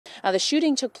The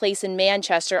shooting took place in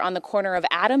Manchester on the corner of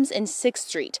Adams and 6th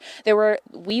Street.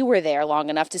 We were there long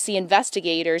enough to see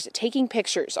investigators taking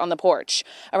pictures on the porch.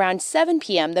 Around 7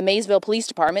 p.m., the Maysville Police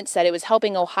Department said it was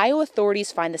helping Ohio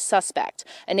authorities find the suspect.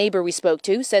 A neighbor we spoke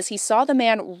to says he saw the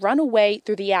man run away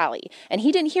through the alley, and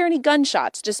he didn't hear any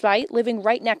gunshots despite living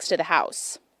right next to the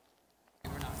house.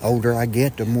 The older I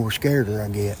get, the more scareder I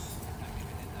get.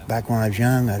 Back when I was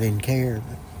young, I didn't care.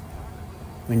 But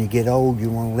when you get old, you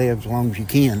want to live as long as you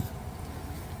can.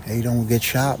 You don't get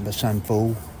shot by some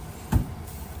fool.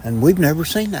 And we've never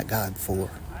seen that guy before.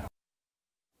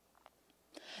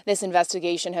 This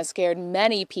investigation has scared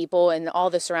many people in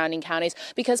all the surrounding counties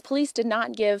because police did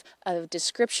not give a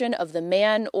description of the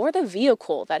man or the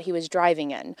vehicle that he was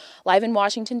driving in. Live in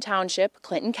Washington Township,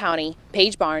 Clinton County,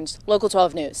 Paige Barnes, Local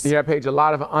 12 News. Yeah, Paige, a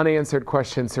lot of unanswered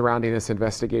questions surrounding this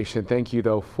investigation. Thank you,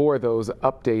 though, for those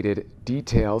updated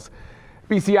details.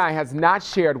 BCI has not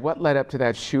shared what led up to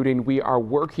that shooting. We are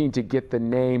working to get the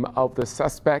name of the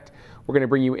suspect. We're going to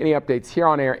bring you any updates here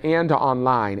on air and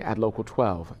online at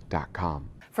local12.com.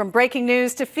 From breaking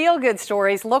news to feel-good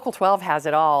stories, Local 12 has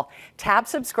it all. Tap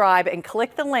subscribe and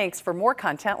click the links for more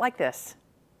content like this.